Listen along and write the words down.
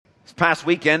This past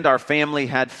weekend, our family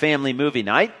had family movie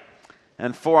night.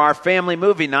 And for our family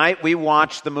movie night, we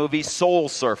watched the movie Soul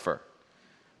Surfer.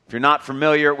 If you're not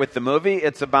familiar with the movie,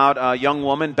 it's about a young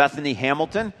woman, Bethany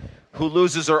Hamilton, who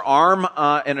loses her arm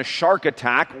in a shark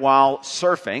attack while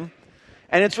surfing.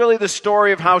 And it's really the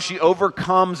story of how she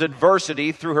overcomes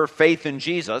adversity through her faith in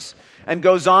Jesus and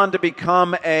goes on to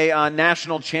become a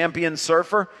national champion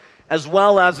surfer, as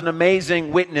well as an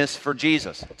amazing witness for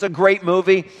Jesus. It's a great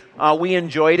movie. We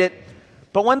enjoyed it.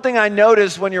 But one thing I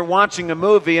noticed when you're watching a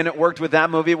movie, and it worked with that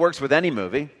movie, it works with any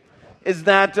movie, is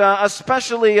that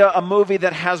especially a movie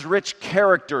that has rich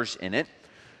characters in it,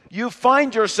 you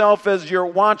find yourself as you're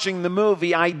watching the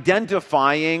movie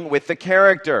identifying with the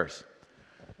characters.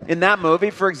 In that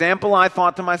movie, for example, I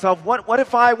thought to myself, what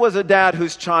if I was a dad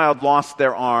whose child lost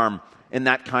their arm in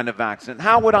that kind of accident?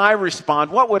 How would I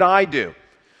respond? What would I do?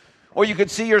 Or you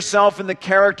could see yourself in the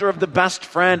character of the best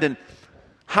friend, and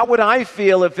how would I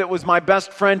feel if it was my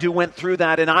best friend who went through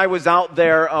that and I was out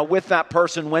there with that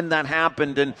person when that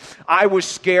happened and I was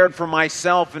scared for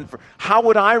myself? And how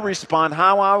would I respond?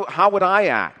 How would I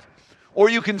act? Or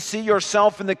you can see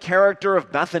yourself in the character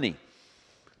of Bethany.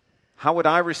 How would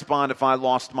I respond if I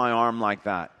lost my arm like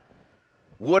that?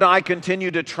 Would I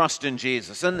continue to trust in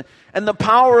Jesus? And the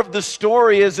power of the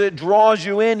story is it draws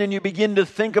you in and you begin to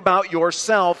think about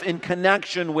yourself in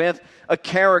connection with a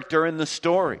character in the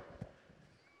story.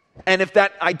 And if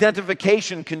that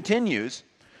identification continues,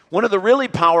 one of the really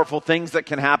powerful things that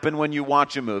can happen when you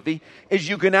watch a movie is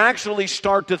you can actually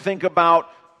start to think about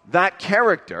that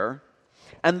character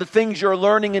and the things you're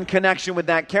learning in connection with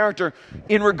that character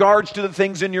in regards to the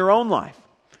things in your own life.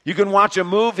 You can watch a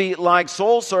movie like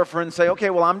Soul Surfer and say, okay,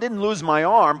 well, I didn't lose my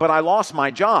arm, but I lost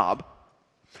my job.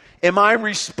 Am I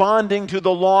responding to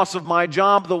the loss of my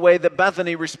job the way that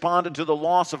Bethany responded to the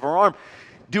loss of her arm?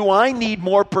 Do I need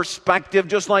more perspective,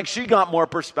 just like she got more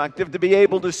perspective, to be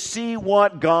able to see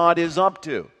what God is up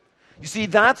to? You see,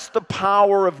 that's the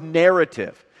power of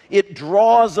narrative. It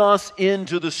draws us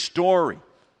into the story.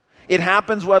 It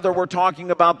happens whether we're talking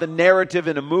about the narrative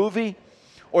in a movie,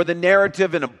 or the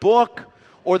narrative in a book,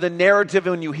 or the narrative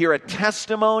when you hear a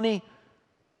testimony.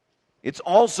 It's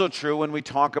also true when we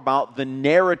talk about the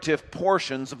narrative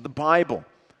portions of the Bible.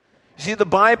 See, the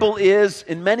Bible is,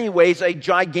 in many ways, a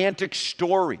gigantic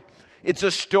story. It's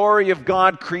a story of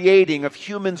God creating, of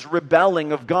humans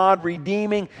rebelling, of God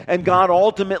redeeming, and God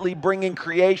ultimately bringing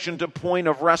creation to a point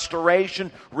of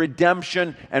restoration,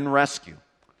 redemption, and rescue.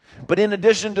 But in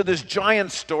addition to this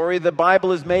giant story, the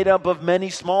Bible is made up of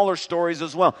many smaller stories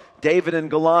as well. David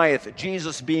and Goliath,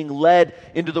 Jesus being led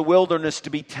into the wilderness to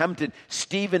be tempted,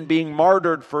 Stephen being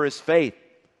martyred for his faith.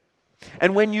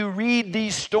 And when you read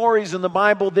these stories in the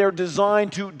Bible, they're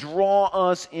designed to draw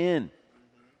us in.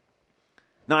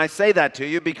 Now, I say that to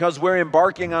you because we're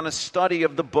embarking on a study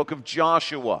of the book of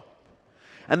Joshua.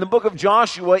 And the book of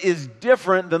Joshua is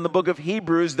different than the book of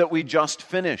Hebrews that we just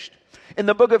finished. In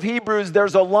the book of Hebrews,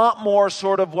 there's a lot more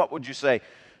sort of, what would you say,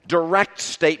 direct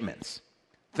statements.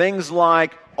 Things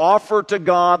like, offer to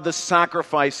God the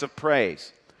sacrifice of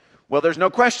praise. Well, there's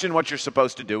no question what you're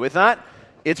supposed to do with that.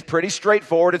 It's pretty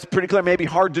straightforward. It's pretty clear. Maybe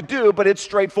hard to do, but it's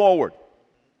straightforward.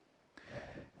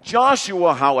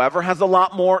 Joshua, however, has a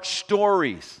lot more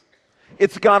stories.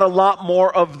 It's got a lot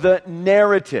more of the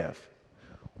narrative.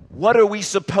 What are we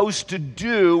supposed to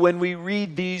do when we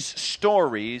read these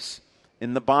stories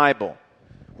in the Bible?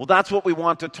 Well, that's what we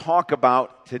want to talk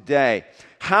about today.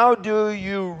 How do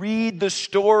you read the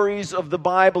stories of the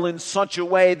Bible in such a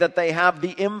way that they have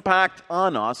the impact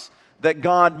on us that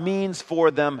God means for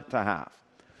them to have?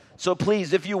 So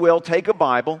please, if you will, take a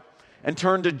Bible and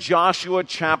turn to Joshua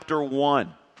chapter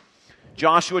 1.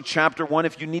 Joshua chapter 1.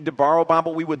 If you need to borrow a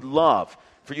Bible, we would love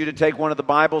for you to take one of the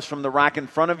Bibles from the rack in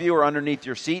front of you or underneath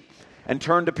your seat and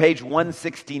turn to page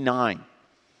 169.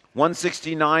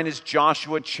 169 is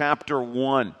Joshua chapter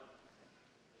 1.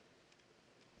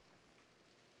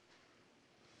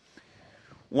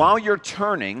 While you're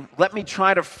turning, let me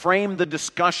try to frame the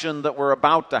discussion that we're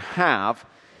about to have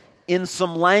in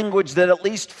some language that at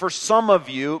least for some of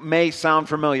you may sound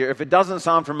familiar. If it doesn't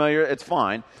sound familiar, it's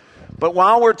fine. But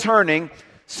while we're turning,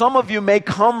 some of you may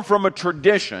come from a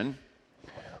tradition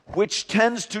which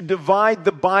tends to divide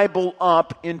the Bible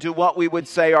up into what we would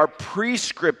say are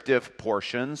prescriptive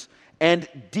portions and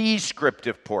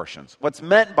descriptive portions. What's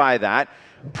meant by that,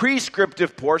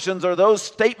 prescriptive portions are those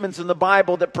statements in the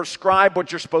Bible that prescribe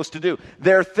what you're supposed to do.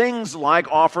 They're things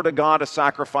like offer to God a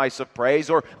sacrifice of praise,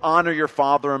 or honor your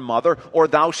father and mother, or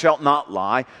thou shalt not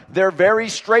lie. They're very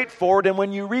straightforward, and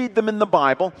when you read them in the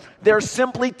Bible, they're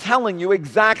simply telling you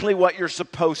exactly what you're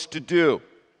supposed to do.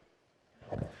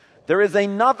 There is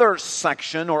another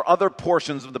section or other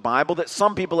portions of the Bible that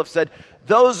some people have said,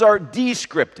 those are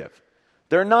descriptive.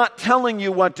 They're not telling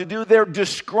you what to do, they're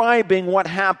describing what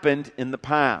happened in the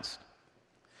past.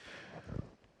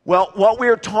 Well, what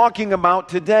we're talking about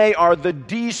today are the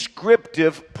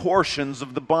descriptive portions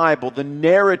of the Bible, the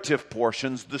narrative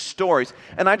portions, the stories.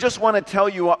 And I just want to tell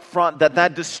you up front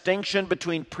that distinction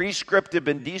between prescriptive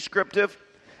and descriptive,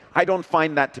 I don't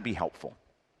find that to be helpful.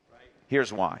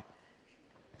 Here's why.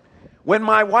 When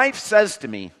my wife says to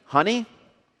me, honey,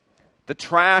 the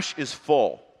trash is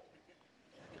full,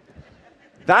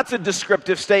 that's a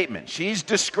descriptive statement. She's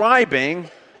describing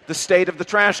the state of the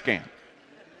trash can.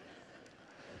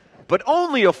 But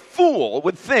only a fool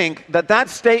would think that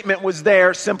statement was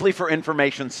there simply for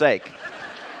information's sake.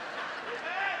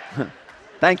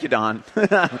 Thank you, Don.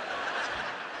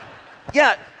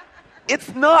 Yeah,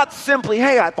 it's not simply,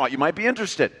 hey, I thought you might be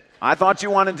interested. I thought you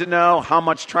wanted to know how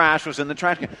much trash was in the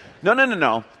trash can.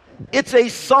 No. It's a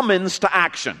summons to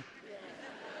action.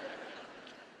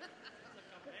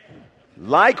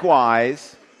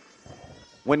 Likewise,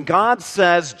 when God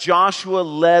says Joshua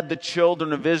led the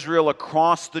children of Israel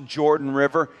across the Jordan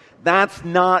River, that's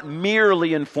not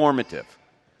merely informative.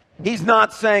 He's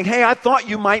not saying, hey, I thought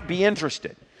you might be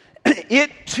interested.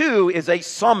 It too is a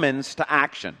summons to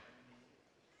action.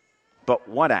 But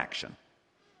what action?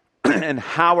 And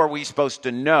how are we supposed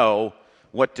to know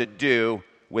what to do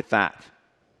with that?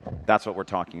 That's what we're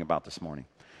talking about this morning.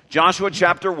 Joshua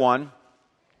chapter 1,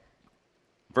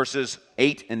 verses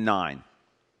 8 and 9.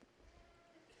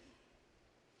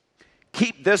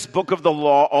 Keep this book of the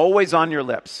law always on your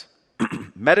lips.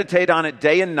 Meditate on it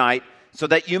day and night, so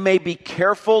that you may be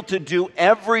careful to do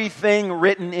everything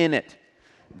written in it.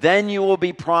 Then you will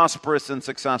be prosperous and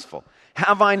successful.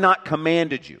 Have I not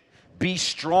commanded you? Be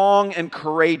strong and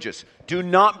courageous. Do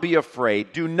not be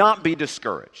afraid. Do not be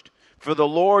discouraged. For the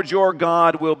Lord your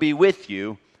God will be with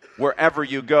you wherever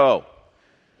you go.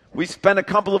 We spent a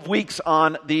couple of weeks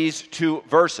on these two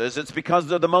verses. It's because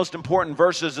they're the most important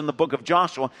verses in the book of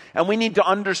Joshua, and we need to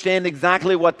understand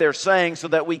exactly what they're saying so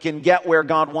that we can get where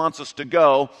God wants us to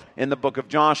go in the book of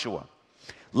Joshua.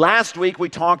 Last week, we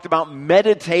talked about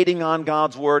meditating on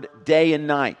God's word day and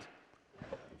night.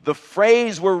 The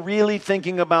phrase we're really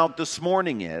thinking about this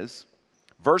morning is,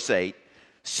 verse 8,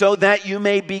 so that you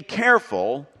may be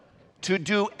careful to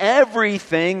do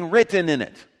everything written in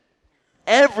it.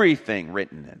 Everything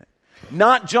written in it.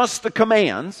 Not just the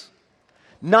commands,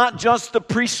 not just the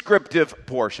prescriptive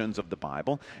portions of the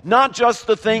Bible, not just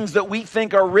the things that we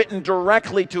think are written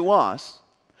directly to us,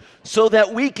 so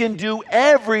that we can do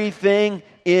everything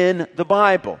in the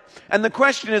Bible. And the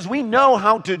question is, we know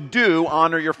how to do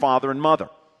honor your father and mother.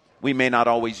 We may not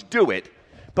always do it,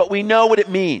 but we know what it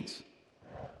means.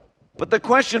 But the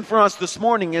question for us this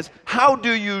morning is, how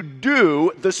do you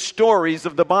do the stories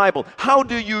of the Bible? How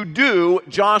do you do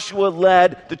Joshua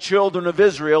led the children of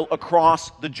Israel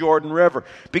across the Jordan River?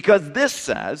 Because this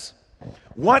says,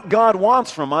 what God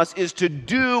wants from us is to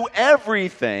do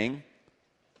everything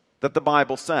that the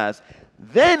Bible says.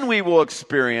 Then we will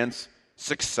experience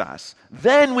success.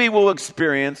 Then we will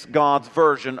experience God's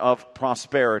version of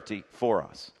prosperity for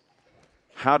us.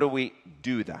 How do we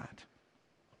do that?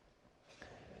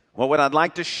 Well, what I'd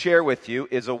like to share with you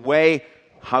is a way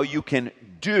how you can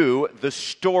do the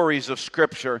stories of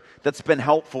Scripture that's been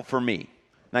helpful for me.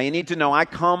 Now, you need to know I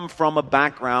come from a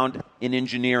background in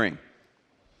engineering.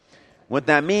 What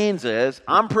that means is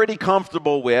I'm pretty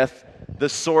comfortable with the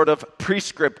sort of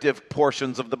prescriptive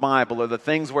portions of the Bible, or the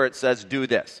things where it says, do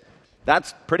this.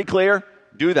 That's pretty clear.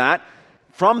 Do that.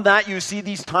 From that, you see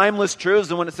these timeless truths,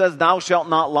 and when it says, thou shalt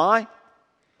not lie,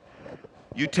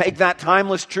 you take that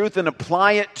timeless truth and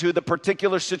apply it to the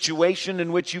particular situation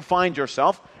in which you find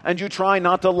yourself, and you try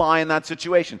not to lie in that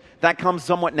situation. That comes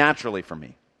somewhat naturally for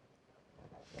me.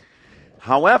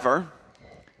 However,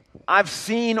 I've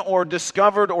seen or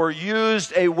discovered or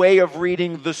used a way of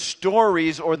reading the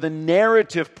stories or the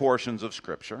narrative portions of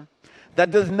Scripture that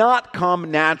does not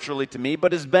come naturally to me,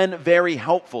 but has been very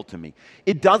helpful to me.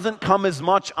 It doesn't come as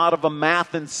much out of a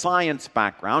math and science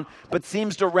background, but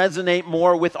seems to resonate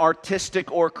more with artistic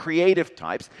or creative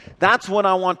types. That's what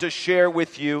I want to share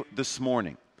with you this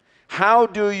morning. How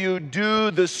do you do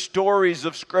the stories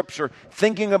of Scripture,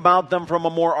 thinking about them from a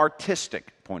more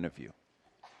artistic point of view?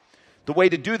 The way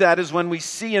to do that is when we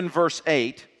see in verse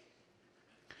 8,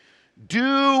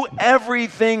 do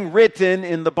everything written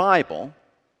in the Bible.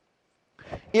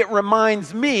 It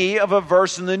reminds me of a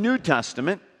verse in the New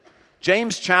Testament,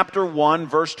 James chapter 1,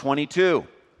 verse 22.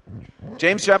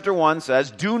 James chapter 1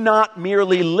 says, do not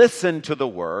merely listen to the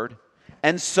word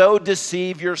and so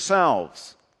deceive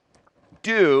yourselves.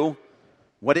 Do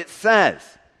what it says.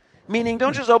 Meaning,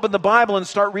 don't just open the Bible and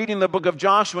start reading the book of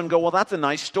Joshua and go, well, that's a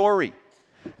nice story.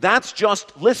 That's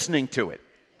just listening to it.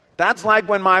 That's like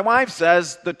when my wife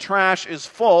says the trash is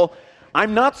full.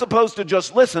 I'm not supposed to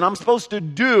just listen. I'm supposed to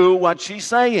do what she's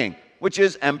saying, which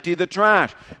is empty the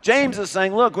trash. James is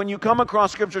saying, look, when you come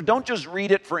across Scripture, don't just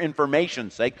read it for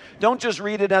information's sake. Don't just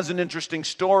read it as an interesting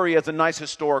story, as a nice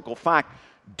historical fact.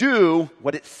 Do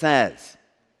what it says.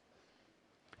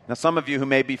 Now, some of you who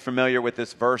may be familiar with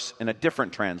this verse in a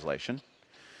different translation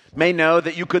may know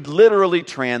that you could literally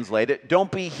translate it,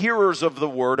 don't be hearers of the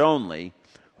word only,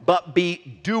 but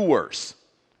be doers.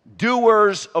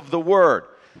 Doers of the word.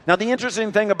 Now, the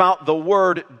interesting thing about the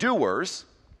word doers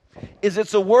is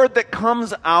it's a word that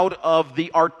comes out of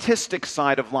the artistic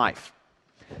side of life.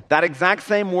 That exact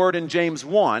same word in James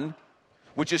 1,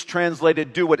 which is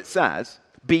translated do what it says,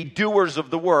 be doers of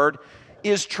the word,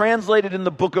 is translated in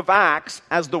the book of Acts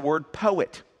as the word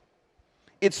poet.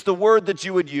 It's the word that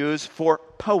you would use for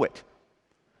poet.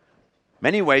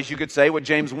 Many ways you could say what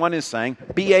James 1 is saying,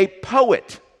 be a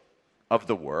poet of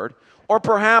the word, or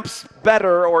perhaps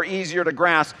better or easier to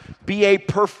grasp, be a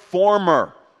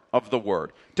performer of the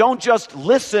word. Don't just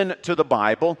listen to the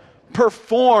Bible,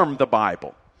 perform the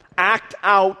Bible. Act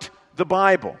out the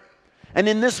Bible. And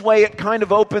in this way, it kind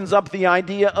of opens up the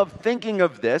idea of thinking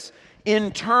of this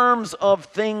in terms of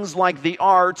things like the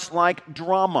arts, like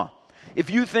drama. If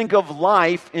you think of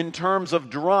life in terms of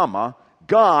drama,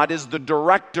 God is the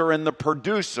director and the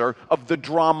producer of the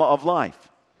drama of life.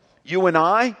 You and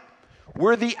I,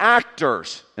 we're the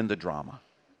actors in the drama.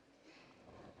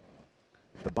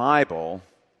 The Bible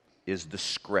is the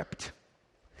script.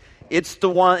 It's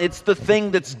the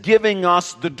thing that's giving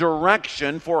us the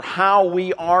direction for how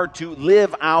we are to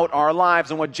live out our lives.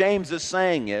 And what James is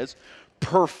saying is,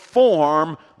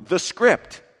 perform the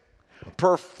script.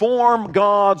 Perform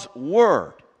God's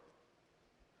word.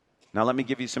 Now let me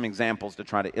give you some examples to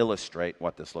try to illustrate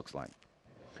what this looks like.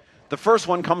 The first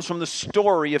one comes from the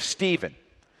story of Stephen.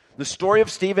 The story of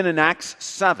Stephen in Acts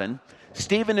 7.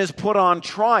 Stephen is put on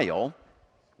trial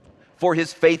for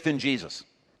his faith in Jesus.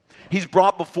 He's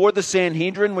brought before the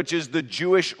Sanhedrin, which is the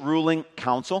Jewish ruling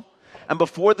council. And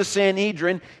before the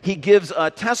Sanhedrin, he gives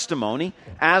a testimony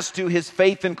as to his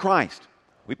faith in Christ.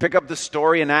 We pick up the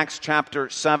story in Acts chapter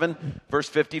 7, verse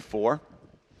 54.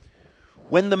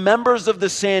 When the members of the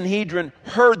Sanhedrin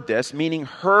heard this, meaning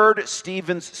heard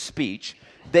Stephen's speech,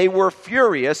 they were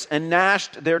furious and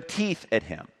gnashed their teeth at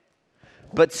him.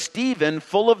 But Stephen,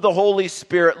 full of the Holy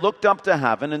Spirit, looked up to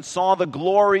heaven and saw the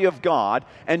glory of God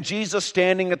and Jesus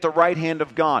standing at the right hand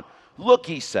of God. Look,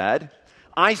 he said,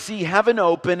 I see heaven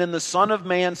open and the Son of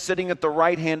Man sitting at the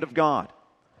right hand of God.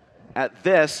 At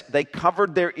this, they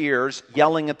covered their ears,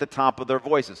 yelling at the top of their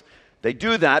voices. They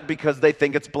do that because they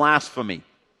think it's blasphemy.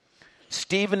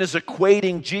 Stephen is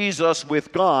equating Jesus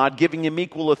with God, giving him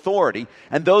equal authority,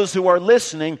 and those who are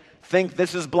listening think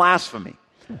this is blasphemy.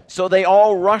 So they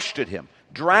all rushed at him,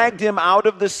 dragged him out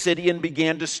of the city, and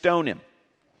began to stone him.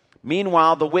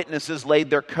 Meanwhile, the witnesses laid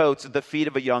their coats at the feet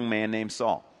of a young man named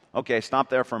Saul. Okay, stop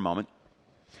there for a moment.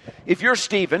 If you're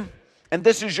Stephen, and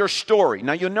this is your story,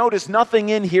 now you'll notice nothing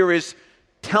in here is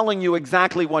telling you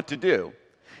exactly what to do.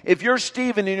 If you're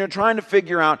Stephen and you're trying to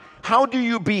figure out how do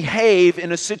you behave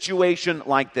in a situation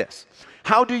like this?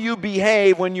 How do you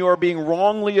behave when you are being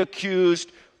wrongly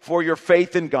accused for your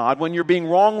faith in God, when you're being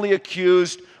wrongly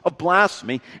accused of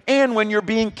blasphemy, and when you're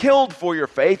being killed for your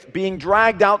faith, being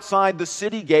dragged outside the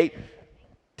city gate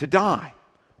to die?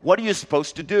 What are you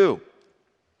supposed to do?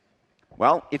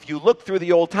 Well, if you look through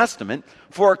the Old Testament,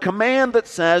 for a command that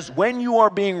says, when you are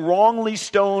being wrongly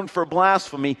stoned for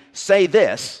blasphemy, say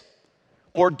this,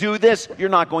 or do this, you're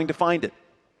not going to find it.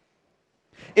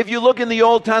 If you look in the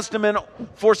Old Testament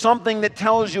for something that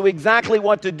tells you exactly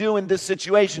what to do in this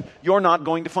situation, you're not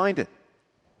going to find it.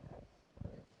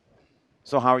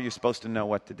 So how are you supposed to know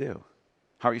what to do?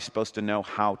 How are you supposed to know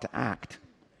how to act?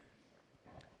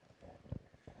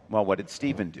 Well, what did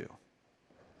Stephen do?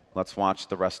 Let's watch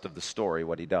the rest of the story,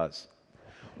 what he does.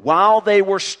 While they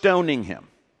were stoning him,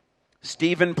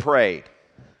 Stephen prayed,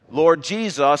 Lord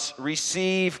Jesus,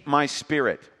 receive my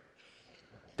spirit.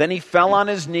 Then he fell on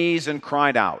his knees and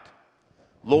cried out,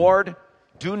 Lord,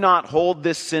 do not hold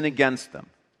this sin against them.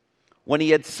 When he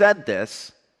had said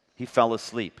this, he fell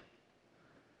asleep.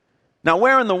 Now,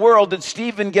 where in the world did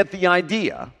Stephen get the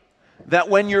idea that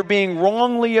when you're being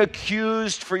wrongly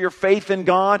accused for your faith in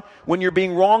God, when you're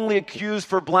being wrongly accused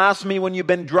for blasphemy, when you've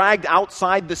been dragged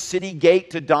outside the city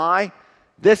gate to die,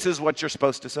 this is what you're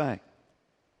supposed to say?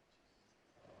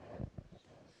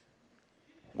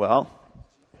 Well,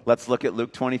 let's look at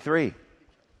Luke 23.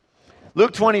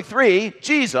 Luke 23,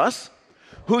 Jesus,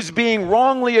 who's being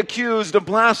wrongly accused of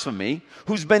blasphemy,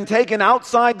 who's been taken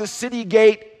outside the city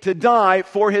gate to die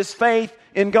for his faith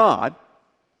in God.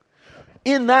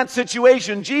 In that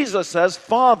situation, Jesus says,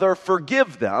 Father,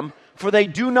 forgive them, for they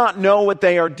do not know what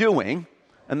they are doing.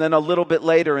 And then a little bit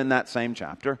later in that same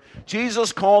chapter,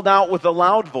 Jesus called out with a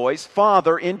loud voice,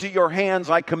 Father, into your hands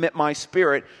I commit my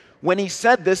spirit. When he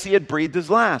said this, he had breathed his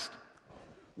last.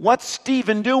 What's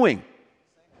Stephen doing?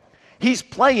 He's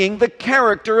playing the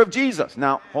character of Jesus.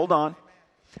 Now, hold on.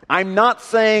 I'm not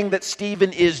saying that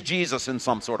Stephen is Jesus in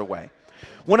some sort of way.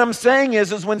 What I'm saying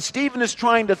is when Stephen is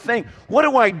trying to think, what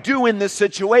do I do in this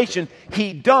situation?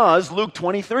 He does Luke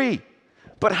 23.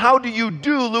 But how do you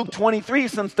do Luke 23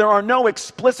 since there are no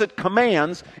explicit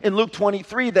commands in Luke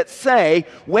 23 that say,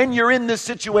 when you're in this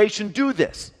situation, do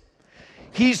this?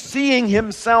 He's seeing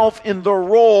himself in the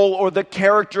role or the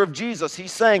character of Jesus.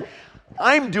 He's saying,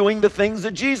 I'm doing the things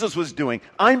that Jesus was doing.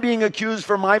 I'm being accused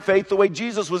for my faith the way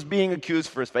Jesus was being accused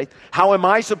for his faith. How am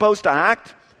I supposed to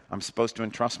act? I'm supposed to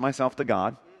entrust myself to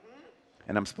God,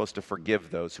 and I'm supposed to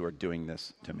forgive those who are doing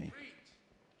this to me.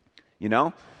 You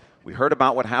know, we heard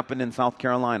about what happened in South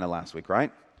Carolina last week,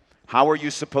 right? How are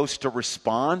you supposed to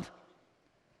respond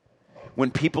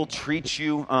when people treat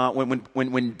you,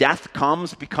 when death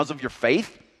comes because of your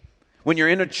faith? When you're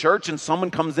in a church and someone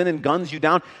comes in and guns you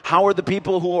down, how are the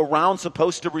people who are around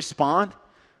supposed to respond?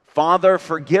 Father,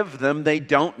 forgive them. They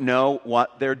don't know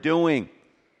what they're doing.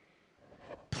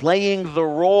 Playing the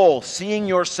role, seeing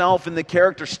yourself in the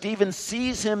character. Stephen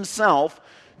sees himself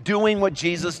doing what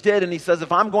Jesus did, and he says,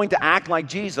 if I'm going to act like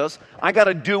Jesus, I got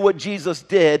to do what Jesus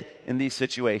did in these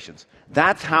situations.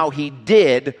 That's how he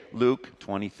did Luke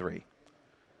 23.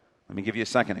 Let me give you a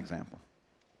second example.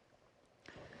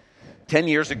 10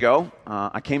 years ago,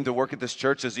 I came to work at this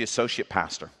church as the associate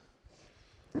pastor.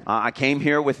 I came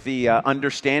here with the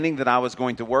understanding that I was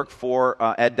going to work for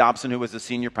Ed Dobson, who was the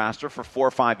senior pastor, for 4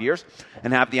 or 5 years,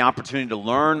 and have the opportunity to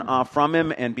learn from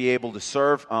him and be able to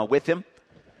serve with him.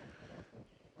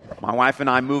 My wife and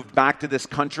I moved back to this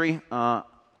country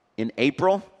in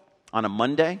April on a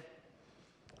Monday.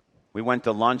 We went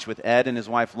to lunch with Ed and his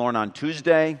wife Lauren on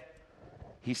Tuesday.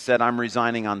 He said, I'm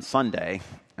resigning on Sunday,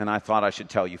 and I thought I should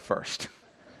tell you first.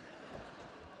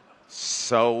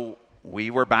 So we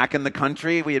were back in the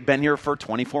country. We had been here for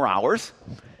 24 hours,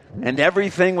 and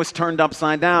everything was turned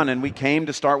upside down, and we came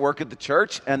to start work at the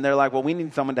church, and they're like, well, we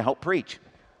need someone to help preach.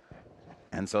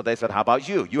 And so they said, how about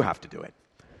you? You have to do it.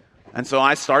 And so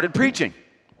I started preaching.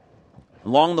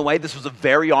 Along the way, this was a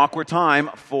very awkward time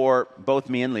for both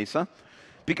me and Lisa,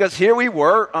 because here we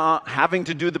were having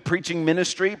to do the preaching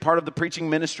ministry, part of the preaching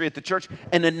ministry at the church,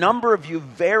 and a number of you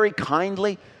very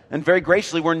kindly and very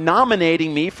graciously were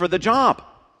nominating me for the job.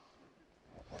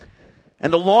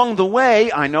 And along the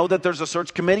way, I know that there's a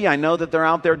search committee. I know that they're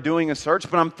out there doing a search,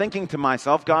 but I'm thinking to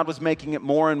myself, God was making it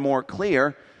more and more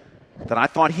clear that I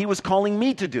thought he was calling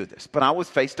me to do this, but I was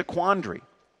faced a quandary.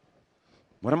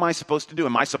 What am I supposed to do?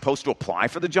 Am I supposed to apply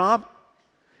for the job?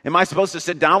 Am I supposed to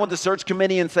sit down with the search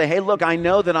committee and say, hey, look, I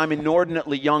know that I'm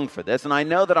inordinately young for this, and I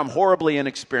know that I'm horribly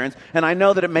inexperienced, and I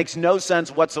know that it makes no sense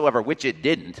whatsoever, which it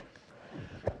didn't.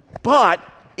 But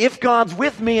if God's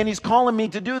with me and he's calling me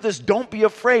to do this, don't be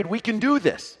afraid. We can do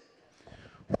this.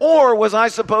 Or was I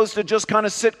supposed to just kind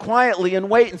of sit quietly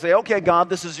and wait and say, okay, God,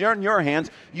 this is in your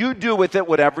hands. You do with it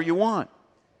whatever you want.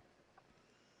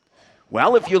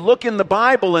 Well, if you look in the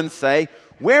Bible and say,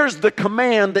 where's the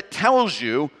command that tells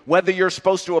you whether you're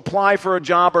supposed to apply for a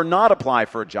job or not apply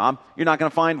for a job, you're not going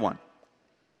to find one.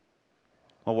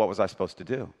 Well, what was I supposed to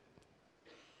do?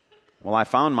 Well, I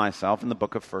found myself in the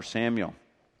book of 1 Samuel.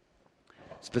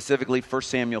 Specifically 1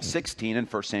 Samuel 16 and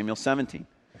 1 Samuel 17.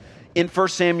 In 1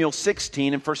 Samuel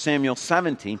 16 and 1 Samuel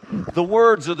 17, the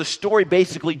words of the story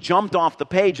basically jumped off the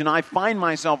page, and I find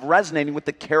myself resonating with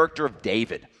the character of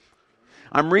David.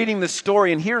 I'm reading the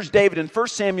story, and here's David in 1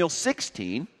 Samuel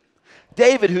 16.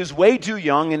 David, who's way too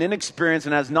young and inexperienced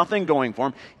and has nothing going for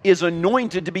him, is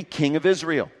anointed to be king of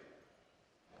Israel.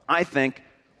 I think,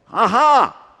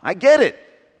 aha, I get it.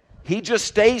 He just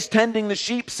stays tending the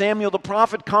sheep. Samuel the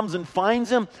prophet comes and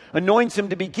finds him, anoints him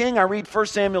to be king. I read 1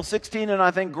 Samuel 16 and I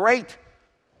think, great.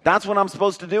 That's what I'm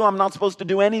supposed to do. I'm not supposed to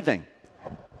do anything.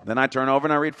 Then I turn over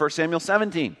and I read 1 Samuel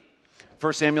 17.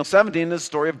 1 Samuel 17 is the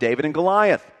story of David and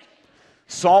Goliath.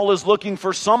 Saul is looking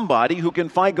for somebody who can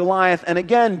fight Goliath. And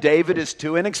again, David is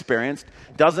too inexperienced,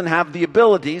 doesn't have the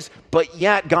abilities, but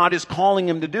yet God is calling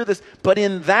him to do this. But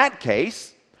in that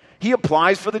case, he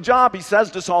applies for the job. He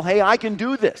says to Saul, hey, I can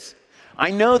do this.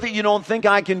 I know that you don't think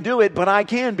I can do it, but I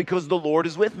can because the Lord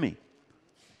is with me.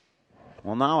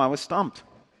 Well, now I was stumped.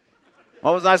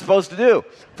 What was I supposed to do?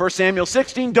 1 Samuel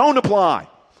 16, don't apply.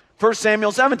 1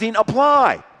 Samuel 17,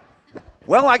 apply.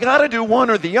 Well, I got to do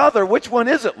one or the other. Which one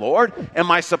is it, Lord?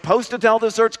 Am I supposed to tell the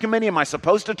search committee? Am I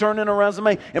supposed to turn in a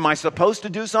resume? Am I supposed to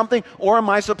do something? Or am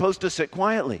I supposed to sit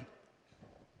quietly?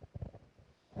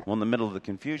 Well, in the middle of the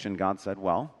confusion, God said,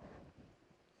 well,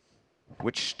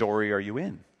 which story are you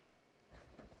in?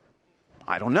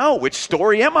 I don't know. Which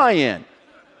story am I in?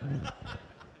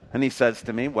 And he says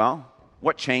to me, well,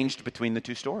 what changed between the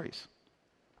two stories?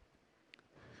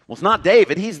 Well, it's not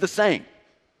David. He's the same.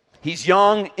 He's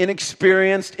young,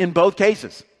 inexperienced in both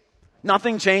cases.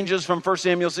 Nothing changes from 1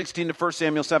 Samuel 16 to 1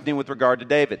 Samuel 17 with regard to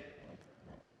David.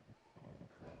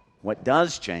 What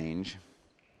does change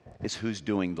is who's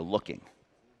doing the looking.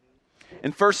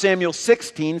 In 1 Samuel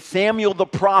 16, Samuel the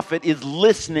prophet is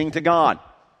listening to God.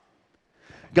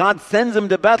 God sends him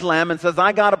to Bethlehem and says,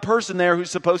 I got a person there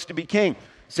who's supposed to be king.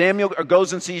 Samuel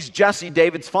goes and sees Jesse,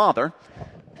 David's father.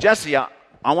 Jesse, I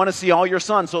want to see all your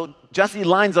sons. So Jesse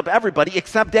lines up everybody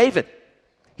except David.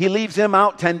 He leaves him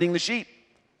out tending the sheep.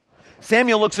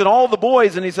 Samuel looks at all the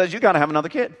boys and he says, you got to have another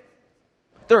kid.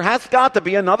 There has got to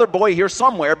be another boy here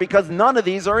somewhere because none of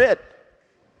these are it.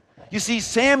 You see,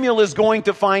 Samuel is going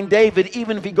to find David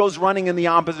even if he goes running in the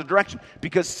opposite direction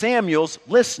because Samuel's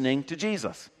listening to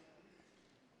Jesus.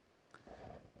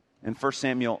 In 1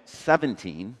 Samuel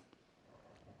 17,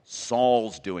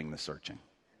 Saul's doing the searching.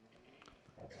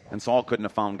 And Saul couldn't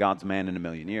have found God's man in a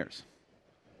million years.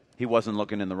 He wasn't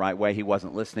looking in the right way. He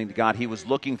wasn't listening to God. He was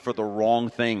looking for the wrong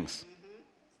things.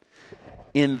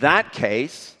 In that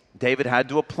case, David had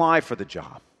to apply for the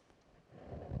job.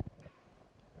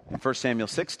 In 1 Samuel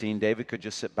 16, David could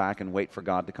just sit back and wait for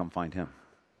God to come find him.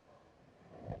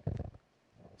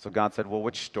 So God said, well,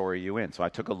 which story are you in? So I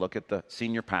took a look at the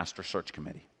senior pastor search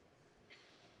committee.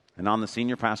 And on the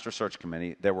senior pastor search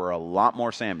committee, there were a lot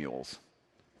more Samuels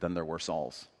than there were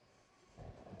Sauls.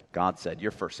 God said,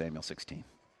 you're 1 Samuel 16.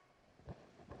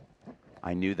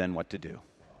 I knew then what to do.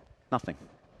 Nothing.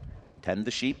 Tend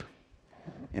the sheep.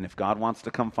 And if God wants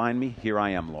to come find me, here I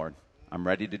am, Lord. I'm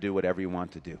ready to do whatever you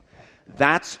want to do.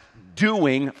 That's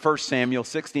doing 1 Samuel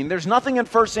 16. There's nothing in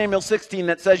 1 Samuel 16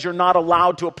 that says you're not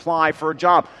allowed to apply for a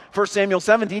job. 1 Samuel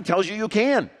 17 tells you you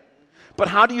can. But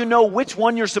how do you know which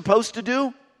one you're supposed to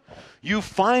do? You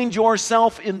find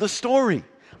yourself in the story.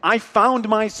 I found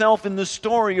myself in the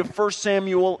story of 1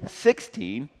 Samuel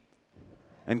 16,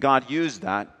 and God used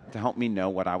that to help me know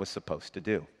what I was supposed to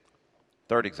do.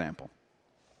 Third example.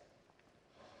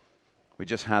 We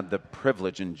just had the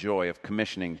privilege and joy of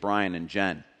commissioning Brian and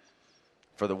Jen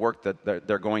for the work that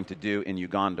they're going to do in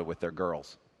Uganda with their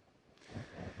girls.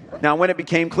 Now, when it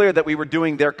became clear that we were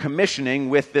doing their commissioning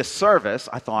with this service,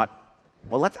 I thought,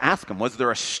 well, let's ask them. Was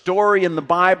there a story in the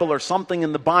Bible or something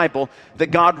in the Bible that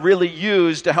God really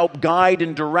used to help guide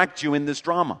and direct you in this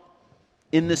drama,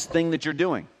 in this thing that you're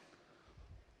doing?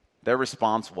 Their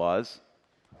response was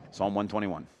Psalm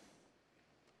 121.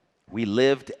 We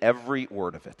lived every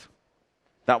word of it.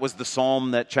 That was the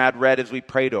psalm that Chad read as we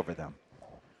prayed over them.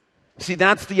 See,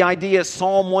 that's the idea,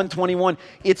 Psalm 121.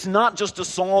 It's not just a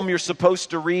psalm you're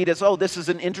supposed to read as, oh, this is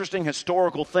an interesting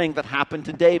historical thing that happened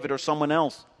to David or someone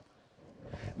else.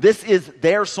 This is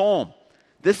their psalm.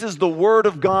 This is the word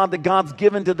of God that God's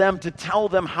given to them to tell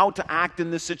them how to act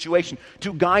in this situation,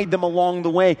 to guide them along the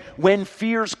way. When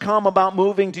fears come about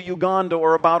moving to Uganda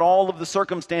or about all of the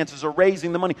circumstances or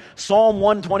raising the money, Psalm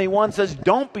 121 says,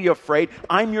 don't be afraid.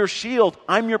 I'm your shield.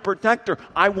 I'm your protector.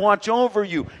 I watch over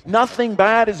you. Nothing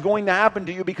bad is going to happen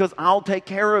to you because I'll take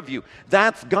care of you.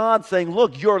 That's God saying,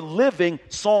 look, you're living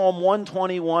Psalm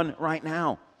 121 right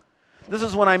now. This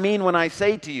is what I mean when I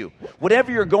say to you,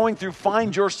 whatever you're going through,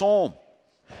 find your psalm.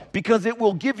 Because it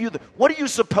will give you what are you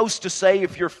supposed to say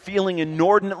if you're feeling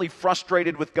inordinately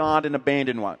frustrated with God and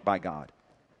abandoned by God?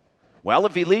 Well,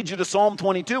 if he leads you to Psalm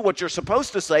 22, what you're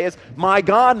supposed to say is, my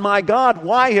God,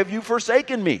 why have you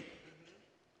forsaken me?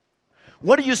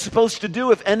 What are you supposed to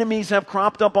do if enemies have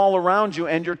cropped up all around you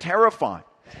and you're terrified?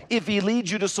 If he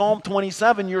leads you to Psalm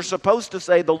 27, you're supposed to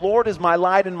say, the Lord is my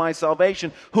light and my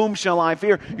salvation. Whom shall I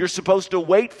fear? You're supposed to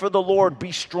wait for the Lord.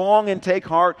 Be strong and take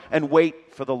heart and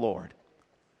wait for the Lord.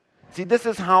 See, this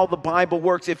is how the Bible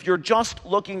works. If you're just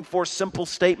looking for simple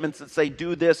statements that say,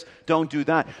 do this, don't do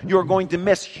that, you're going to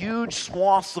miss huge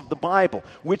swaths of the Bible,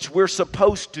 which we're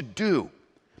supposed to do.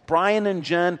 Brian and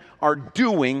Jen are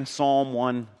doing Psalm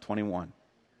 121.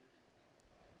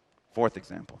 Fourth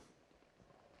example.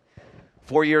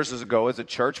 4 years ago, as a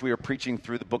church, we were preaching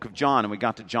through the book of John, and we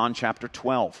got to John chapter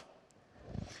 12.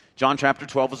 John chapter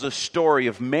 12 is a story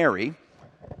of Mary,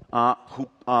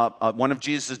 one of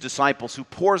Jesus' disciples, who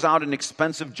pours out an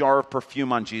expensive jar of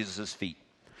perfume on Jesus' feet.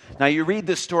 Now, you read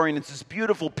this story, and it's this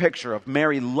beautiful picture of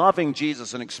Mary loving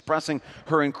Jesus and expressing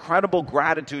her incredible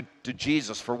gratitude to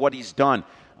Jesus for what he's done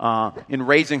in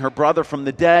raising her brother from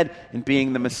the dead, in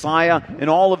being the Messiah, and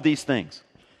all of these things.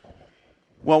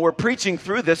 Well, we're preaching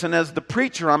through this, and as the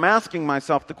preacher, I'm asking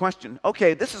myself the question,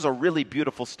 okay, this is a really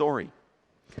beautiful story,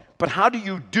 but how do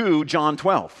you do John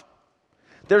 12?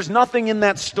 There's nothing in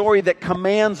that story that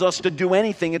commands us to do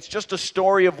anything. It's just a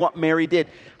story of what Mary did.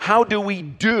 How do we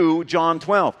do John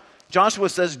 12? Joshua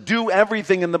says, do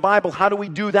everything in the Bible. How do we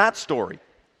do that story?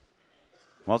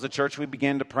 Well, as a church, we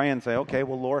began to pray and say, okay,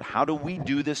 well, Lord, how do we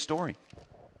do this story?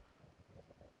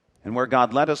 And where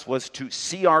God led us was to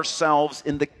see ourselves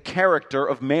in the character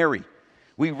of Mary.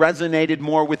 We resonated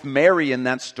more with Mary in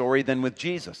that story than with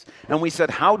Jesus. And we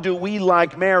said, how do we,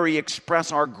 like Mary,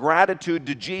 express our gratitude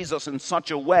to Jesus in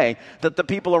such a way that the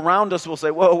people around us will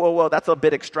say, whoa, whoa, whoa, that's a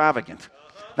bit extravagant.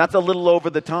 That's a little over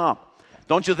the top.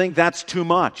 Don't you think that's too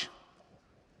much?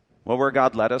 Well, where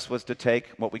God led us was to take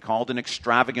what we called an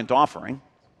extravagant offering,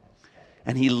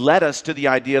 and he led us to the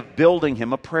idea of building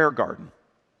him a prayer garden.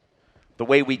 The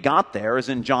way we got there is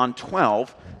in John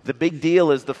 12. The big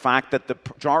deal is the fact that the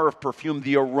jar of perfume,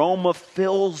 the aroma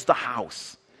fills the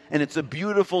house. And it's a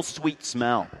beautiful, sweet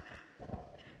smell.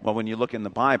 Well, when you look in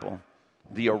the Bible,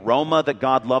 the aroma that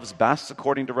God loves best,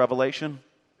 according to Revelation,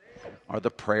 are the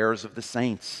prayers of the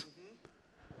saints.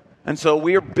 And so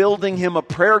we're building him a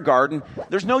prayer garden.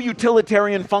 There's no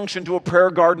utilitarian function to a prayer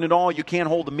garden at all. You can't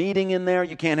hold a meeting in there.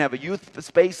 You can't have a youth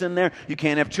space in there. You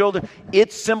can't have children.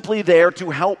 It's simply there to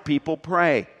help people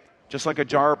pray. Just like a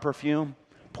jar of perfume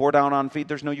poured out on feet.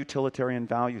 There's no utilitarian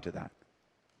value to that.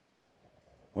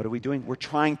 What are we doing? We're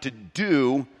trying to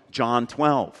do John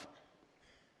 12.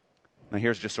 Now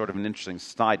here's just sort of an interesting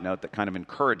side note that kind of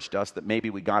encouraged us that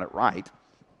maybe we got it right.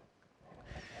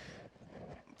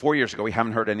 4 years ago, we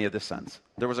haven't heard any of this since.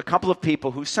 There was a couple of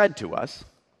people who said to us,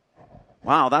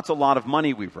 wow, that's a lot of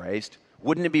money we've raised.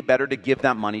 Wouldn't it be better to give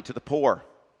that money to the poor?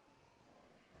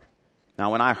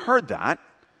 Now, when I heard that,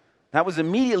 that was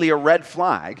immediately a red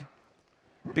flag,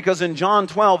 because in John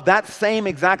 12, that same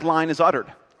exact line is uttered.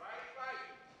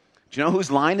 Do you know whose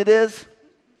line it is?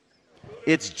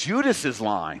 It's Judas's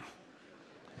line.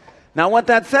 Now, what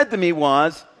that said to me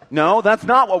was, no, that's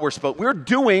not what we're supposed to. We're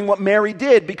doing what Mary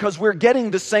did because we're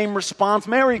getting the same response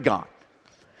Mary got.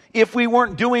 If we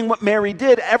weren't doing what Mary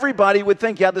did, everybody would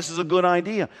think, yeah, this is a good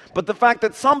idea. But the fact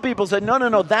that some people said,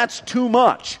 no, that's too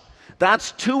much.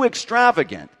 That's too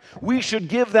extravagant. We should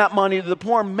give that money to the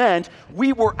poor meant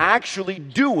we were actually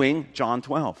doing John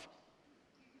 12.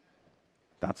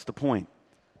 That's the point.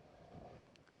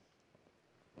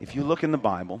 If you look in the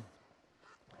Bible,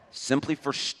 simply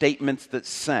for statements that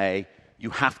say, you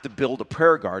have to build a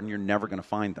prayer garden, you're never going to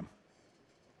find them.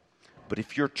 But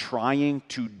if you're trying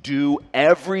to do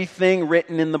everything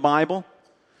written in the Bible,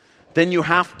 then you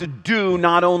have to do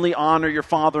not only honor your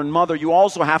father and mother, you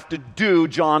also have to do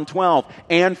John 12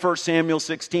 and 1 Samuel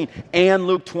 16 and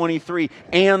Luke 23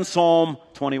 and Psalm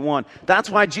 21. That's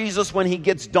why Jesus, when he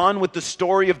gets done with the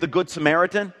story of the Good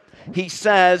Samaritan, he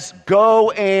says, go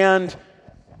and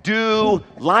do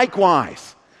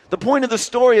likewise. The point of the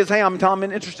story is, hey, I'm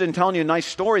interested in telling you a nice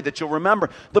story that you'll remember.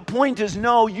 The point is,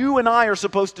 no, you and I are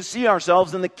supposed to see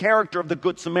ourselves in the character of the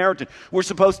Good Samaritan. We're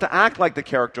supposed to act like the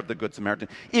character of the Good Samaritan.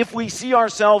 If we see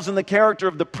ourselves in the character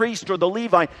of the priest or the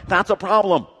Levite, that's a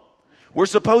problem. We're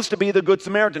supposed to be the Good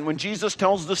Samaritan. When Jesus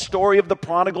tells the story of the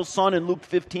prodigal son in Luke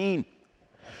 15,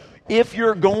 if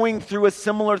you're going through a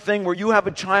similar thing where you have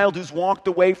a child who's walked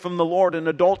away from the Lord, an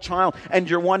adult child, and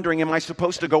you're wondering, am I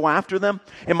supposed to go after them?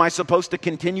 Am I supposed to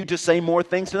continue to say more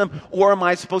things to them? Or am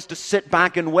I supposed to sit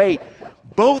back and wait?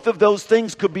 Both of those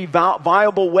things could be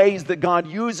viable ways that God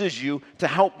uses you to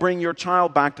help bring your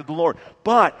child back to the Lord.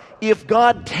 But if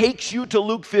God takes you to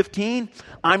Luke 15,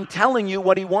 I'm telling you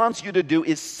what he wants you to do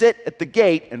is sit at the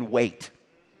gate and wait.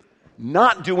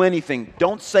 Not do anything.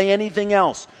 Don't say anything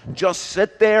else. Just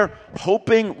sit there,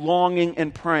 hoping, longing,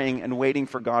 and praying, and waiting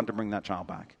for God to bring that child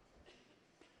back.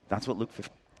 That's what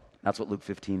Luke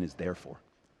 15 is there for.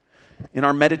 In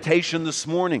our meditation this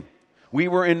morning, we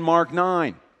were in Mark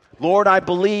 9. Lord, I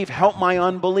believe, help my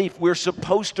unbelief. We're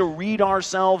supposed to read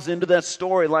ourselves into that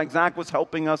story like Zach was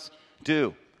helping us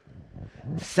do.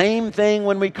 Same thing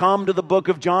when we come to the book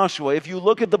of Joshua. If you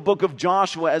look at the book of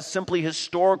Joshua as simply a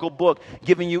historical book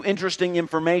giving you interesting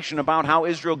information about how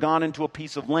Israel got into a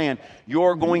piece of land,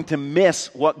 you're going to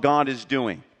miss what God is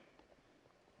doing.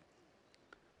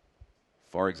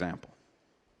 For example,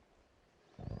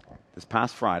 this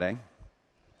past Friday,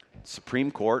 the Supreme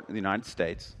Court of the United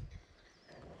States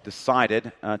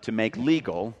decided to make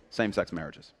legal same-sex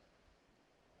marriages.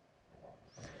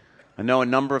 I know a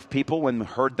number of people, when they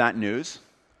heard that news,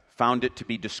 found it to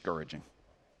be discouraging.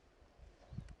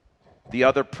 The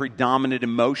other predominant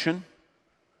emotion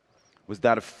was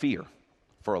that of fear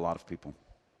for a lot of people.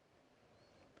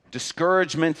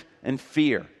 Discouragement and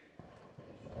fear.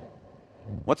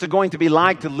 What's it going to be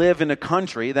like to live in a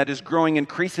country that is growing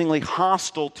increasingly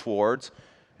hostile towards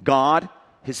God,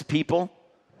 His people,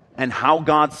 and how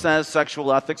God says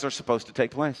sexual ethics are supposed to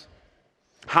take place?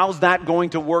 How's that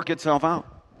going to work itself out?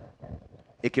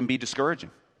 It can be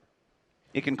discouraging.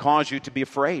 It can cause you to be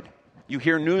afraid. You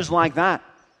hear news like that.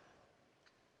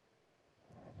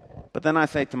 But then I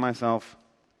say to myself,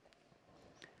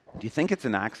 do you think it's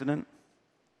an accident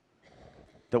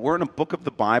that we're in a book of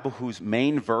the Bible whose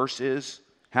main verse is,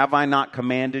 "Have I not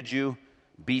commanded you?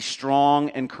 Be strong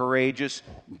and courageous.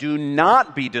 Do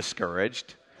not be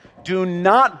discouraged. Do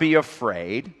not be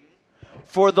afraid.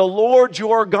 For the Lord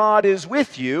your God is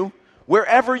with you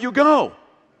wherever you go."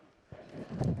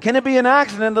 Can it be an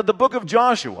accident that the book of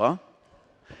Joshua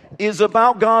is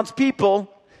about God's people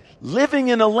living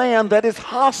in a land that is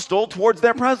hostile towards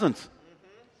their presence?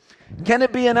 Can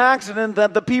it be an accident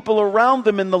that the people around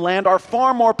them in the land are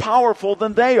far more powerful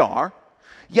than they are,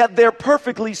 yet they're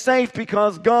perfectly safe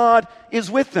because God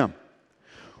is with them?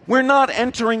 We're not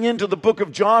entering into the book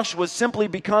of Joshua simply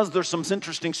because there's some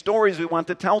interesting stories we want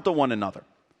to tell to one another.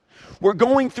 We're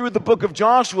going through the book of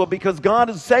Joshua because God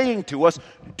is saying to us,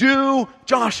 do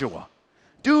Joshua.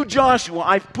 Do Joshua.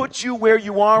 I've put you where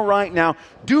you are right now.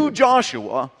 Do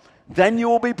Joshua. Then you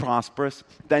will be prosperous.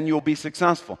 Then you will be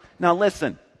successful. Now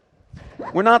listen.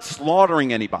 We're not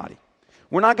slaughtering anybody.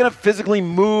 We're not going to physically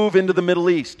move into the Middle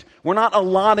East. We're not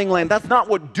allotting land. That's not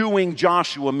what doing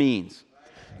Joshua means.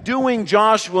 Doing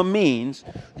Joshua means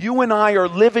you and I are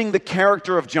living the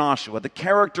character of Joshua, the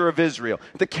character of Israel,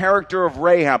 the character of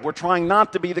Rahab. We're trying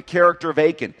not to be the character of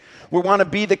Achan. We want to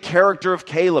be the character of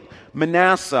Caleb,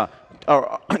 Manasseh,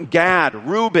 Gad,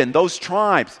 Reuben, those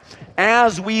tribes.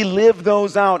 As we live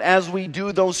those out, as we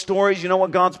do those stories, you know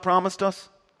what God's promised us?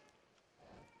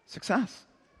 Success.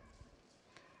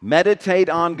 Meditate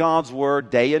on God's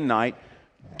word day and night.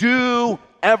 Do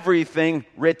everything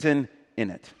written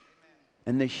in it.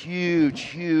 And the huge,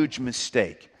 huge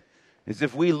mistake is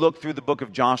if we look through the book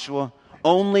of Joshua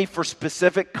only for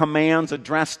specific commands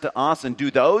addressed to us and do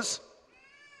those,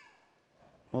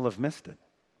 we'll have missed it.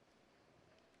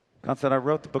 God said, I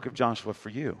wrote the book of Joshua for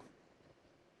you.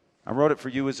 I wrote it for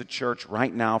you as a church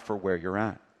right now for where you're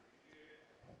at.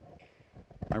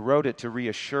 I wrote it to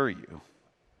reassure you.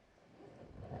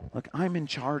 Look, I'm in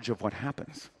charge of what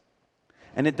happens.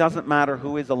 And it doesn't matter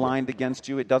who is aligned against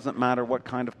you. It doesn't matter what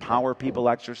kind of power people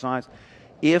exercise.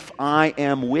 If I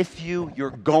am with you, you're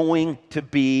going to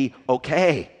be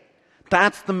okay.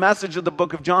 That's the message of the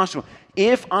book of Joshua.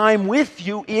 If I'm with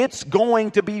you, it's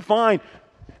going to be fine.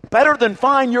 Better than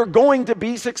fine, you're going to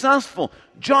be successful.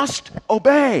 Just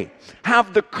obey.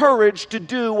 Have the courage to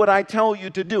do what I tell you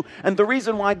to do. And the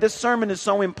reason why this sermon is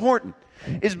so important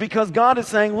is because God is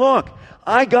saying, look,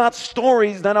 I got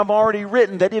stories that I've already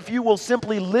written that if you will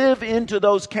simply live into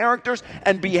those characters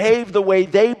and behave the way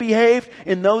they behave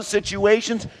in those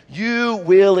situations, you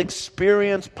will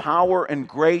experience power and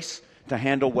grace to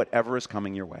handle whatever is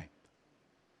coming your way.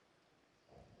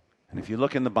 And if you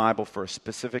look in the Bible for a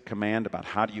specific command about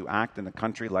how do you act in a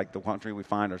country like the country we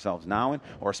find ourselves now in,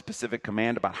 or a specific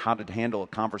command about how to handle a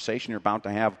conversation you're about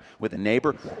to have with a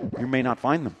neighbor, you may not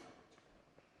find them.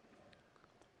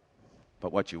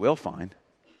 But what you will find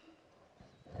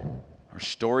are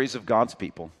stories of God's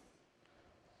people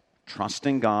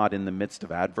trusting God in the midst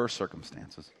of adverse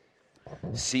circumstances,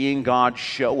 seeing God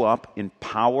show up in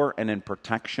power and in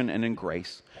protection and in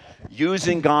grace,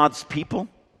 using God's people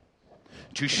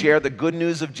to share the good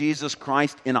news of Jesus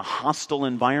Christ in a hostile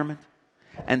environment,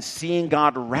 and seeing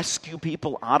God rescue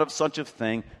people out of such a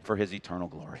thing for His eternal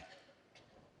glory.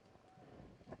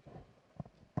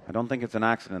 I don't think it's an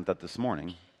accident that this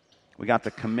morning we got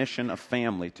to commission a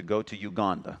family to go to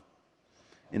Uganda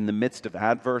in the midst of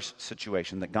adverse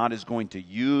situation, that God is going to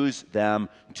use them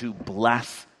to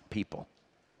bless people.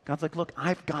 God's like, look,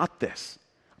 I've got this.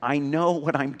 I know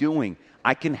what I'm doing.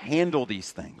 I can handle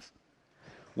these things.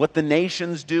 What the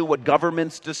nations do, what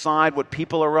governments decide, what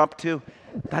people are up to,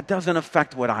 that doesn't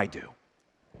affect what I do.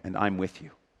 And I'm with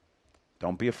you.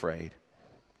 Don't be afraid.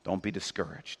 Don't be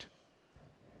discouraged.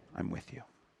 I'm with you.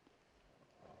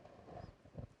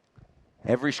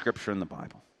 Every scripture in the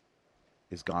Bible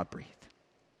is God-breathed.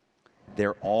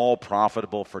 They're all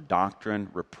profitable for doctrine,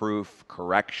 reproof,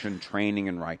 correction, training,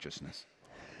 and righteousness.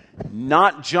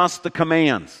 Not just the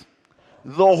commands,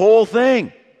 the whole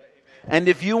thing. And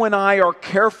if you and I are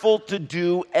careful to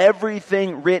do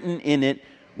everything written in it,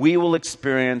 we will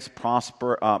experience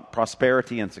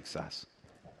prosperity and success.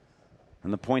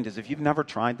 And the point is, if you've never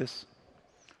tried this,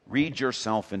 read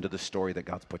yourself into the story that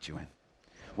God's put you in.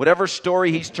 Whatever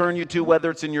story he's turned you to, whether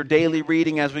it's in your daily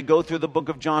reading as we go through the book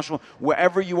of Joshua,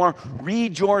 wherever you are,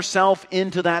 read yourself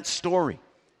into that story.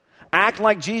 Act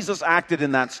like Jesus acted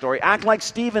in that story. Act like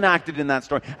Stephen acted in that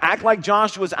story. Act like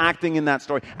Joshua's acting in that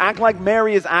story. Act like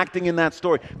Mary is acting in that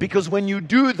story. Because when you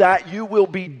do that, you will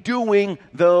be doing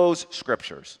those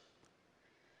scriptures.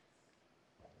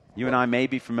 You and I may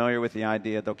be familiar with the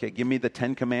idea that, okay, give me the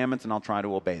 10 commandments and I'll try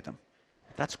to obey them.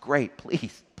 That's great.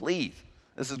 Please, please.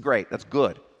 This is great. That's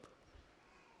good.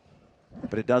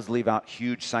 But it does leave out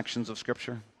huge sections of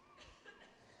Scripture.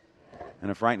 And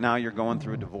if right now you're going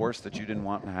through a divorce that you didn't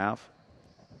want to have,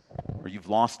 or you've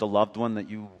lost a loved one that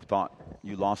you thought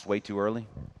you lost way too early,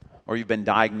 or you've been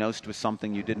diagnosed with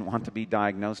something you didn't want to be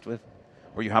diagnosed with,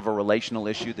 or you have a relational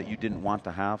issue that you didn't want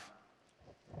to have,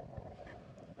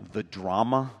 the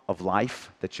drama of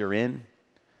life that you're in,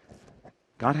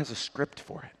 God has a script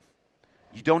for it.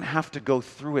 You don't have to go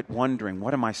through it wondering,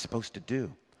 what am I supposed to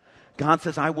do? God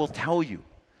says, I will tell you.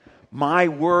 My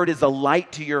word is a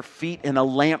light to your feet and a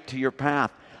lamp to your path.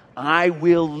 I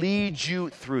will lead you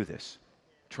through this.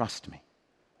 Trust me.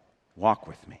 Walk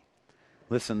with me.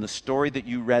 Listen, the story that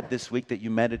you read this week that you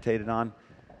meditated on,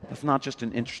 that's not just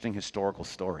an interesting historical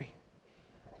story.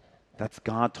 That's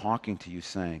God talking to you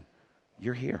saying,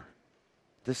 you're here.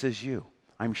 This is you.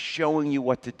 I'm showing you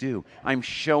what to do. I'm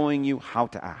showing you how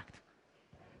to act.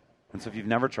 And so if you've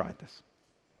never tried this,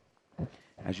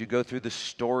 as you go through the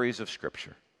stories of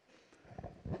Scripture,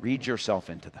 read yourself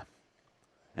into them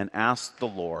and ask the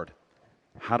Lord,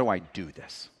 how do I do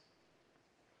this?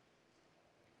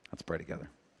 Let's pray together.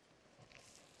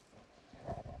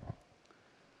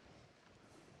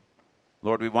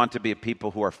 Lord, we want to be a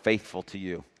people who are faithful to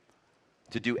you,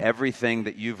 to do everything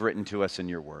that you've written to us in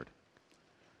your word.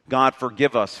 God,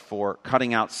 forgive us for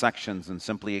cutting out sections and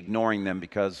simply ignoring them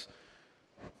because,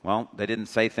 well, they didn't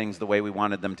say things the way we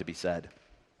wanted them to be said.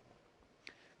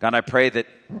 God, I pray that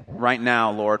right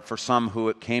now, Lord, for some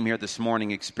who came here this morning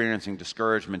experiencing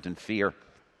discouragement and fear,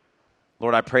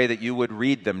 Lord, I pray that you would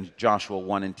read them, Joshua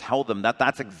 1, and tell them that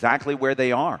that's exactly where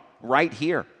they are, right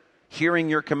here, hearing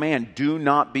your command. Do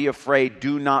not be afraid.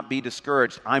 Do not be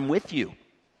discouraged. I'm with you.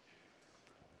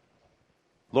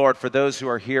 Lord, for those who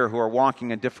are here who are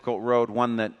walking a difficult road,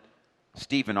 one that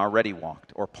Stephen already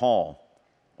walked, or Paul,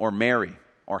 or Mary,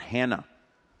 or Hannah,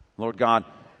 Lord God,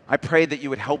 I pray that you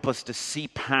would help us to see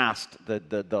past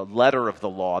the letter of the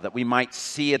law, that we might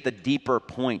see at the deeper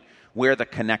point where the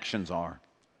connections are.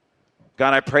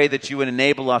 God, I pray that you would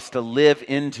enable us to live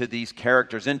into these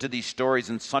characters, into these stories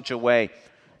in such a way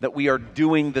that we are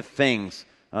doing the things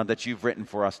that you've written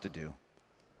for us to do.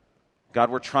 God,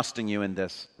 we're trusting you in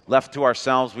this. Left to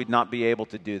ourselves, we'd not be able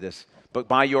to do this. But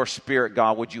by your Spirit,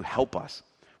 God, would you help us?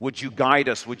 Would you guide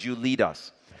us? Would you lead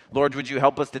us? Lord, would you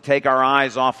help us to take our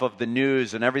eyes off of the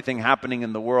news and everything happening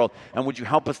in the world? And would you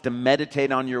help us to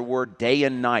meditate on your word day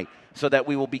and night so that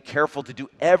we will be careful to do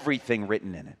everything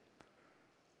written in it?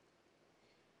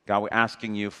 God, we're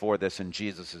asking you for this in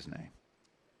Jesus' name.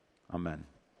 Amen.